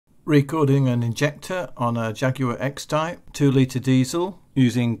Recoding an injector on a Jaguar X-Type 2-litre diesel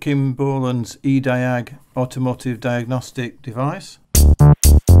using Kim Boland's eDiag automotive diagnostic device.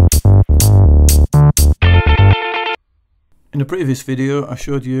 In a previous video I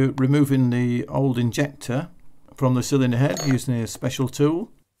showed you removing the old injector from the cylinder head using a special tool,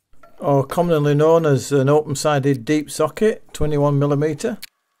 or commonly known as an open-sided deep socket 21mm.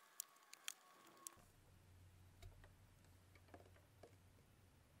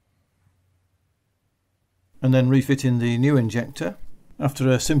 And then refitting the new injector after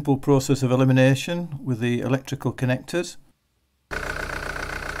a simple process of elimination with the electrical connectors.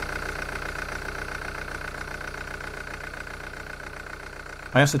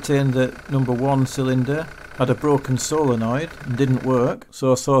 I ascertained that number 1 cylinder had a broken solenoid and didn't work,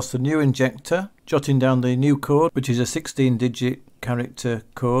 so I sourced the new injector, jotting down the new code, which is a 16-digit character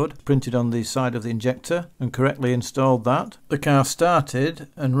code printed on the side of the injector, and correctly installed that. The car started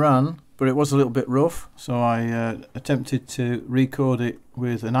and ran, but it was a little bit rough, so I attempted to recode it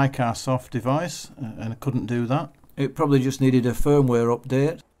with an iCarsoft device, and I couldn't do that. It probably just needed a firmware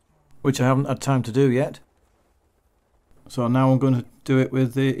update, which I haven't had time to do yet. So now I'm going to do it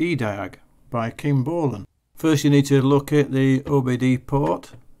with the eDiag by Kim Boland. First you need to locate the OBD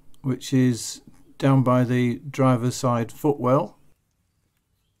port, which is down by the driver's side footwell.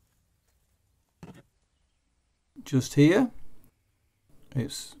 Just here.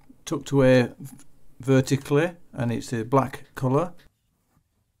 It's tucked away vertically and it's a black colour,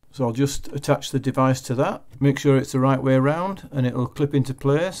 so I'll just attach the device to that, make sure it's the right way around, and it'll clip into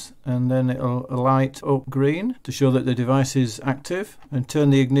place, and then it'll light up green to show that the device is active, and turn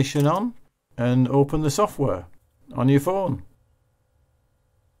the ignition on and open the software on your phone.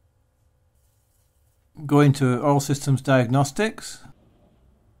 Go into All Systems Diagnostics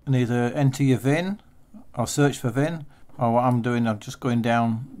and either enter your VIN or search for VIN. Or what I'm doing, I'm just going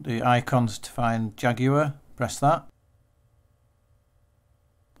down the icons to find Jaguar, press that.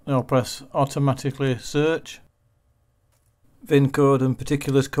 Then I'll press automatically search. VIN code and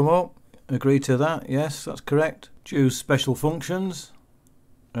particulars come up, agree to that, yes that's correct. Choose special functions,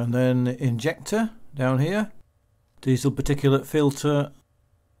 and then injector down here. Diesel particulate filter,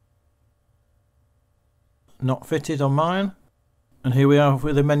 not fitted on mine. And here we are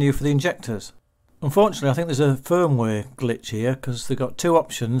with the menu for the injectors. Unfortunately, I think there's a firmware glitch here because they've got two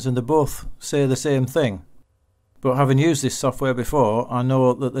options and they both say the same thing. But having used this software before, I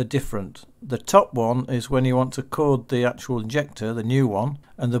know that they're different. The top one is when you want to code the actual injector, the new one,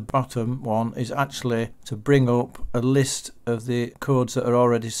 and the bottom one is actually to bring up a list of the codes that are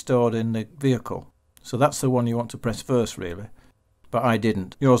already stored in the vehicle. So that's the one you want to press first, really. But I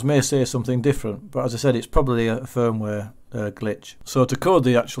didn't. Yours may say something different, but as I said, it's probably a firmware glitch. So to code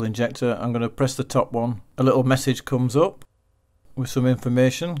the actual injector, I'm going to press the top one. A little message comes up with some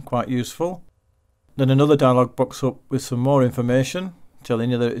information, quite useful. Then another dialog box up with some more information,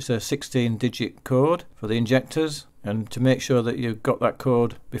 telling you that it's a 16-digit code for the injectors, and to make sure that you've got that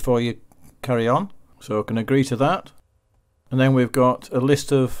code before you carry on. So I can agree to that. And then we've got a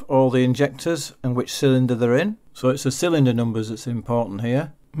list of all the injectors and which cylinder they're in. So it's the cylinder numbers that's important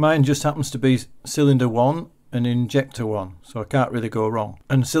here. Mine just happens to be cylinder 1 and injector 1, so I can't really go wrong.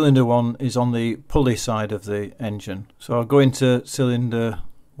 And cylinder 1 is on the pulley side of the engine. So I'll go into cylinder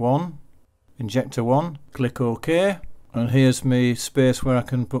 1, injector 1, click OK, and here's my space where I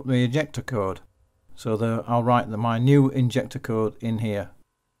can put the injector code. So I'll write my new injector code in here.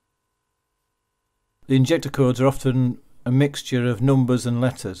 The injector codes are often a mixture of numbers and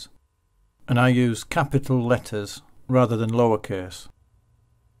letters, and I use capital letters rather than lowercase.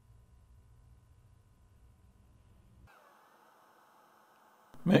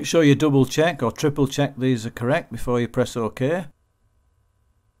 Make sure you double check or triple check these are correct before you press OK.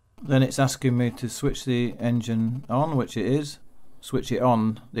 Then it's asking me to switch the engine on, which it is. Switch it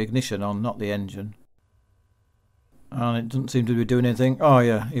on, the ignition on, not the engine. And it doesn't seem to be doing anything. Oh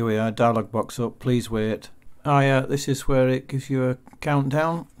yeah, here we are, dialog box up, please wait. Oh yeah, this is where it gives you a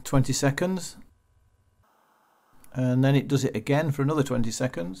countdown, 20 seconds. And then it does it again for another 20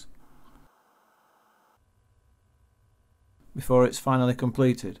 seconds. Before it's finally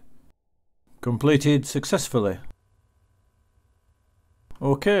completed. Completed successfully.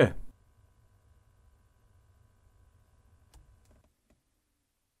 OK.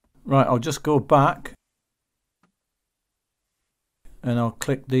 Right, I'll just go back and I'll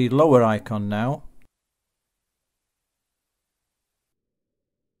click the lower icon now.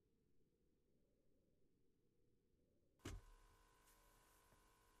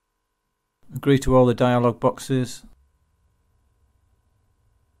 Agree to all the dialog boxes.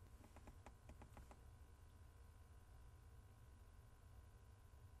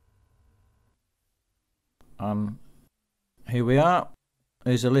 and here we are.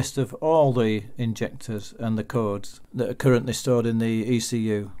 Here's a list of all the injectors and the codes that are currently stored in the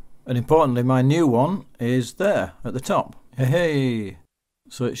ECU. And importantly, my new one is there at the top. Hey!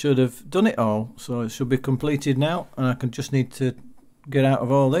 So it should have done it all. So it should be completed now, and I can just need to get out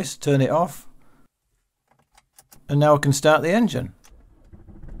of all this, turn it off, and now I can start the engine.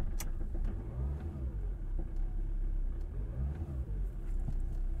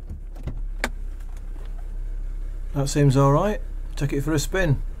 That seems alright. Took it for a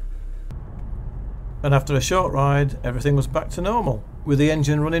spin. And after a short ride, everything was back to normal, with the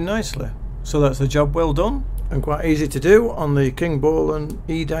engine running nicely. So that's a job well done, and quite easy to do on the King Bowlen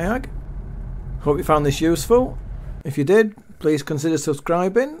E-Diag. Hope you found this useful. If you did, please consider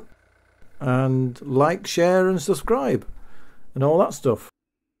subscribing, and like, share and subscribe, and all that stuff.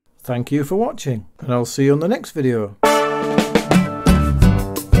 Thank you for watching, and I'll see you on the next video.